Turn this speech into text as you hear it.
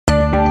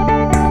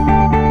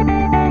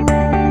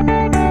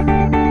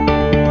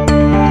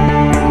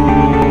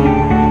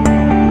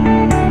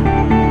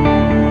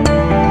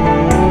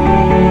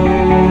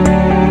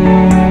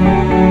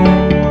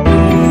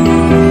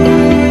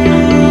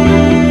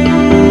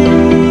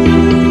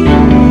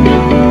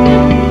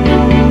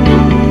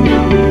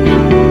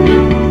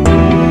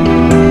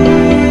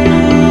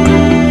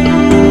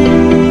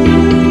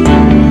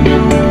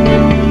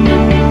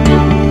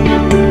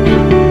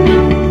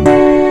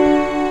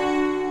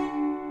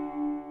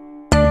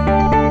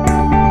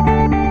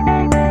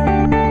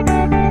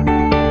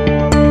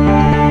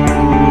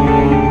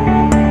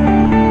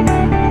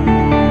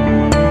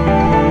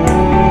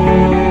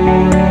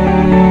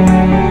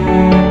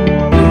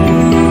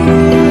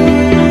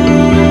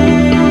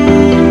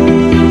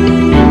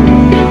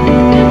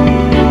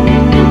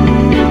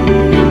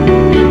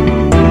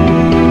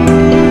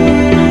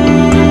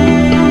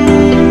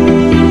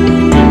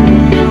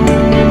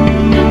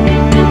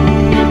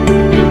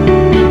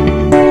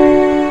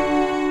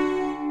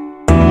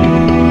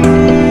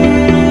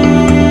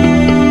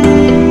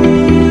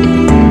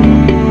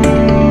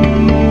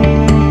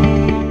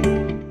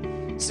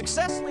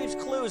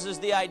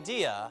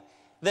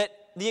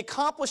the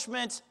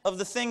accomplishment of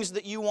the things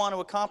that you want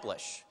to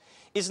accomplish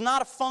is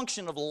not a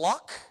function of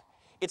luck.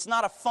 It's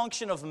not a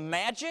function of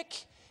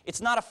magic.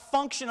 It's not a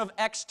function of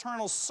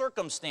external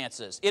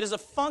circumstances. It is a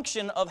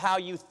function of how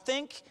you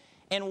think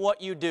and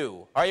what you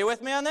do. Are you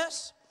with me on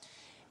this?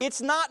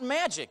 It's not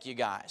magic, you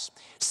guys.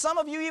 Some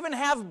of you even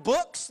have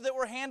books that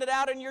were handed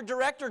out in your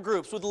director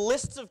groups with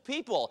lists of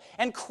people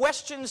and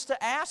questions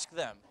to ask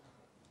them.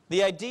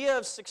 The idea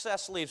of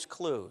success leaves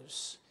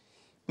clues.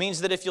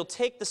 Means that if you'll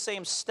take the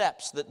same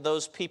steps that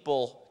those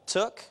people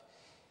took,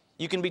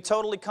 you can be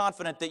totally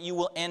confident that you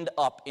will end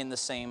up in the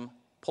same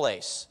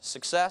place.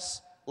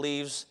 Success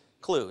leaves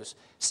clues.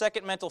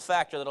 Second mental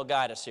factor that'll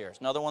guide us here is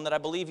another one that I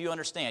believe you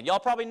understand. Y'all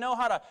probably know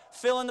how to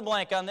fill in the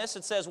blank on this.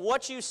 It says,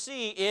 what you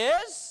see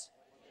is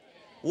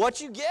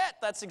what you get.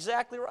 That's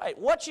exactly right.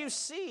 What you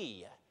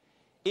see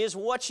is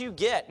what you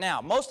get.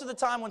 Now, most of the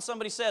time when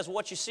somebody says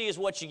what you see is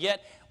what you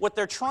get, what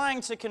they're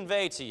trying to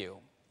convey to you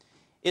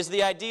is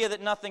the idea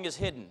that nothing is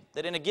hidden,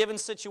 that in a given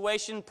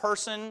situation,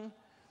 person,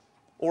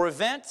 or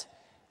event,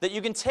 that you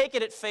can take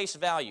it at face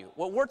value.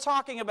 What we're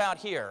talking about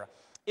here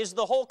is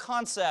the whole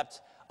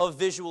concept of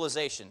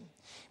visualization.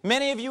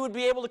 Many of you would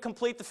be able to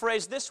complete the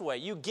phrase this way: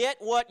 you get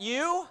what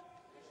you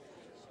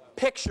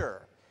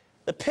picture.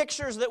 The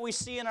pictures that we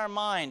see in our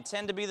mind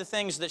tend to be the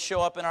things that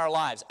show up in our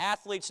lives.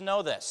 Athletes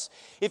know this.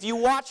 If you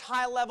watch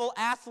high-level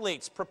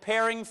athletes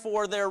preparing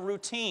for their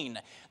routine,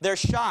 their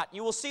shot,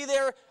 you will see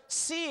they're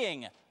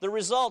seeing the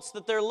results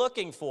that they're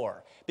looking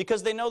for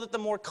because they know that the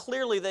more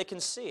clearly they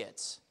can see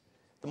it,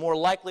 the more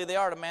likely they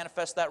are to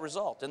manifest that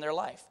result in their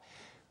life.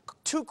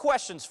 Two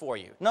questions for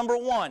you. Number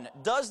one,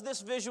 does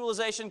this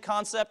visualization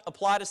concept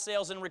apply to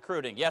sales and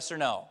recruiting? Yes or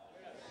no?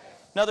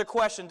 Another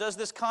question, does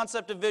this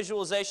concept of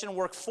visualization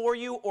work for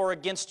you or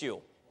against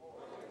you?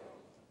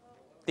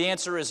 The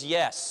answer is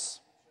yes.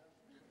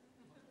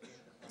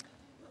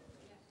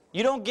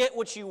 You don't get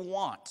what you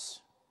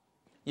want.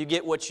 You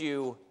get what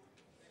you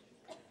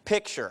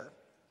picture.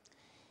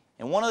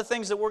 And one of the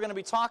things that we're going to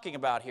be talking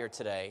about here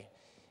today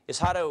is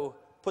how to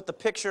put the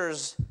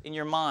pictures in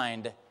your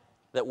mind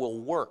that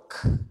will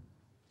work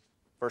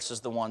versus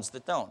the ones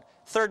that don't.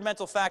 Third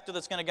mental factor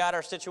that's going to guide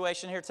our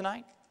situation here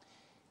tonight.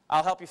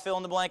 I'll help you fill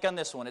in the blank on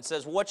this one. It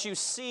says, what you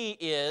see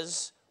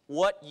is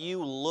what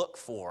you look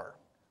for.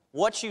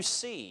 What you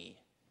see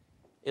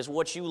is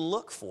what you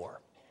look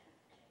for.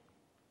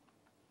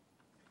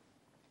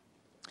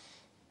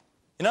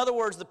 In other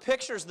words, the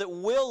pictures that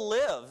will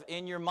live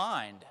in your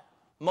mind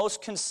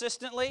most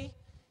consistently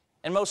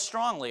and most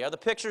strongly are the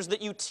pictures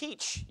that you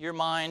teach your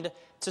mind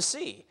to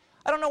see.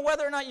 I don't know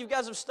whether or not you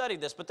guys have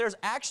studied this, but there's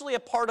actually a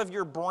part of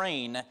your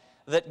brain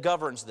that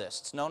governs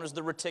this. It's known as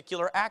the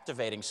reticular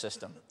activating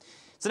system.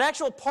 It's an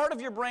actual part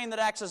of your brain that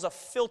acts as a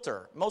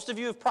filter. Most of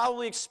you have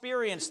probably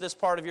experienced this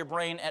part of your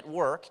brain at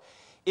work.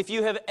 If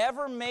you have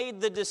ever made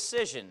the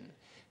decision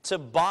to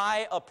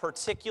buy a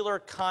particular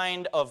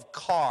kind of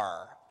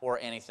car or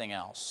anything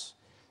else.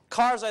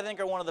 Cars, I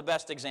think, are one of the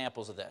best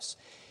examples of this.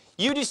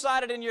 You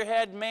decided in your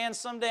head, man,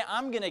 someday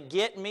I'm going to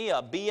get me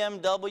a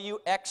BMW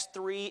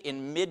X3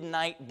 in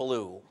midnight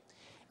blue.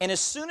 And as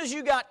soon as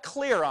you got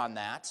clear on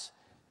that,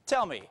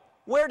 tell me,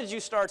 where did you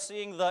start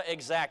seeing the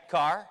exact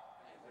car?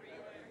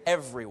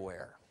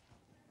 Everywhere.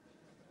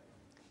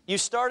 You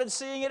started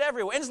seeing it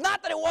everywhere. And it's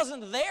not that it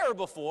wasn't there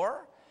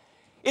before.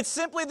 It's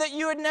simply that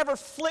you had never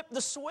flipped the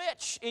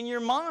switch in your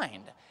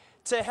mind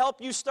to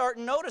help you start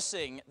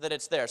noticing that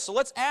it's there. So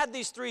let's add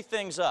these three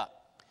things up.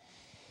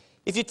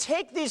 If you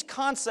take these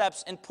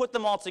concepts and put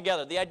them all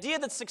together, the idea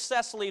that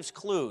success leaves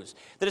clues,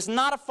 that it's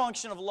not a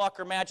function of luck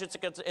or magic,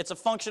 it's a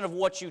function of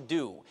what you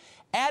do.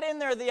 Add in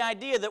there the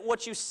idea that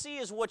what you see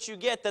is what you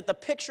get, that the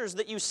pictures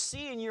that you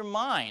see in your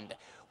mind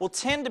will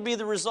tend to be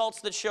the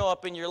results that show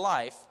up in your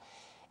life.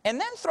 And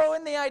then throw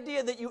in the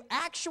idea that you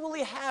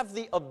actually have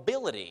the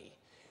ability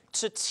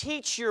to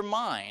teach your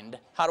mind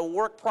how to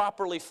work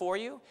properly for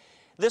you.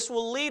 This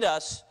will lead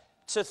us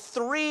to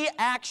 3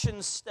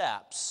 action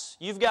steps.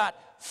 You've got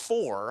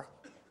 4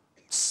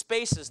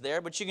 spaces there,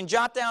 but you can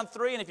jot down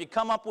 3, and if you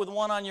come up with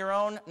one on your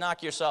own,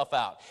 knock yourself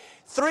out.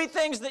 3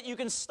 things that you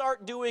can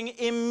start doing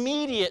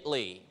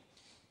immediately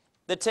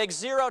that take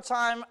 0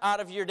 time out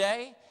of your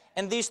day.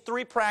 And these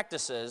 3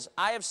 practices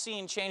I have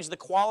seen change the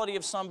quality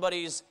of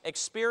somebody's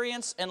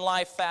experience and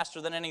life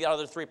faster than any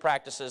other 3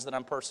 practices that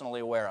I'm personally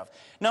aware of.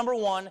 Number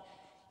 1,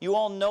 you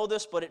all know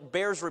this, but it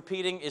bears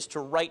repeating, is to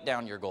write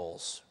down your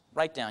goals.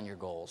 Write down your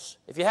goals.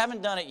 If you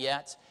haven't done it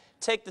yet,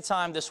 take the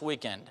time this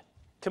weekend.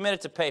 Commit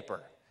it to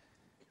paper.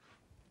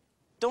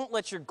 Don't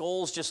let your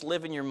goals just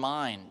live in your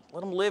mind.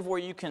 Let them live where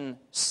you can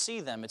see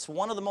them. It's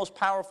one of the most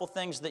powerful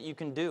things that you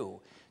can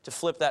do to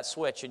flip that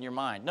switch in your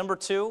mind. Number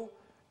 2,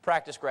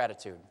 practice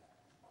gratitude.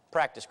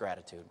 Practice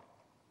gratitude.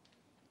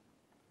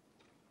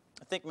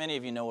 I think many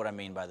of you know what I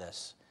mean by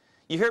this.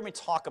 You heard me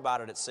talk about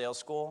it at sales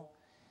school.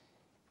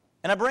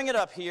 And I bring it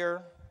up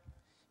here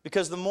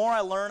because the more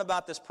I learn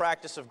about this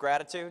practice of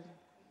gratitude,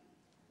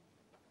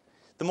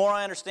 the more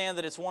I understand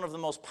that it's one of the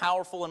most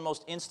powerful and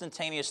most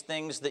instantaneous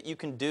things that you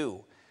can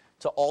do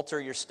to alter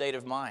your state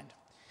of mind.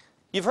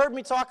 You've heard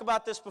me talk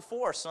about this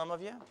before, some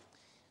of you.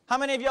 How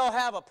many of y'all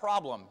have a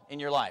problem in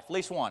your life? At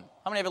least one.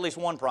 How many have at least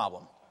one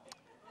problem?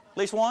 At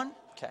least one?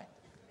 Okay.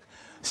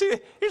 See,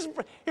 here's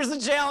the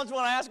challenge when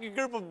I ask a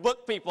group of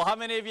book people, how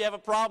many of you have a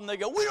problem? They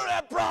go, we don't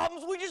have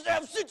problems, we just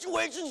have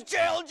situations,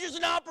 challenges,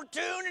 and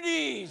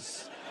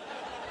opportunities.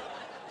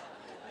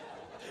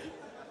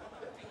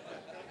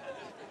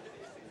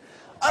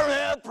 I don't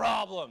have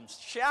problems.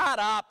 Shut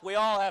up, we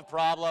all have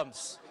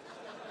problems.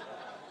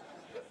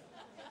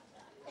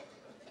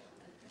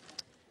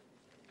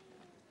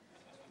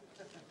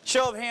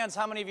 Show of hands,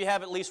 how many of you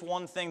have at least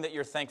one thing that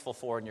you're thankful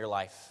for in your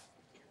life?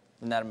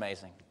 Isn't that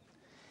amazing?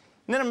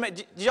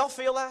 Did y'all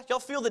feel that? Y'all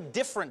feel the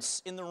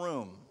difference in the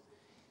room?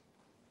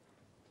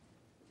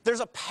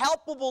 There's a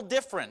palpable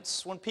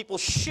difference when people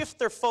shift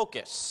their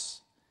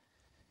focus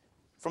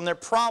from their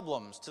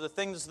problems to the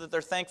things that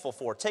they're thankful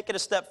for. Take it a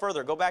step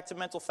further. Go back to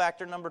mental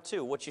factor number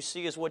 2. What you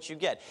see is what you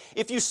get.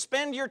 If you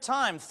spend your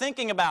time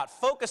thinking about,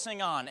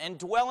 focusing on, and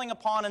dwelling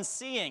upon and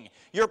seeing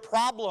your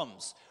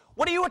problems,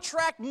 what do you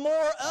attract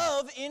more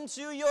of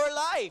into your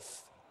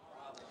life?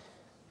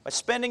 By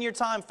spending your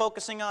time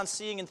focusing on,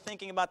 seeing, and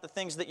thinking about the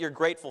things that you're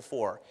grateful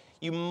for,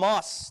 you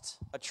must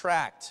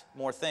attract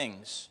more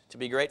things to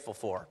be grateful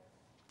for.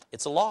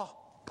 It's a law.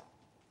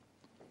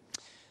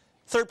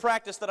 Third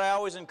practice that I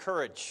always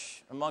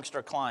encourage amongst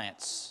our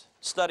clients,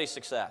 study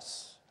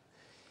success.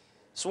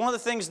 So one of the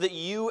things that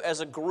you as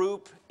a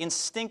group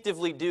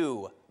instinctively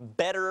do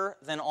better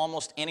than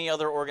almost any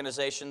other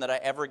organization that I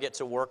ever get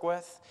to work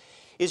with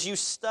is you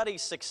study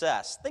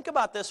success. Think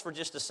about this for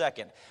just a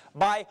second.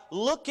 By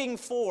looking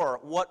for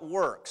what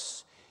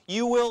works,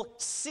 you will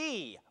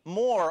see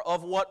more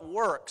of what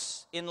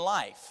works in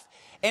life.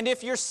 And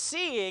if you're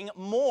seeing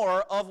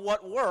more of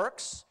what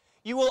works,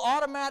 you will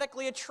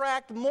automatically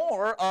attract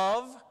more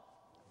of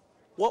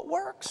what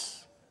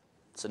works.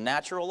 It's a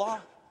natural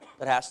law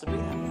that has to be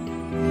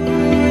there.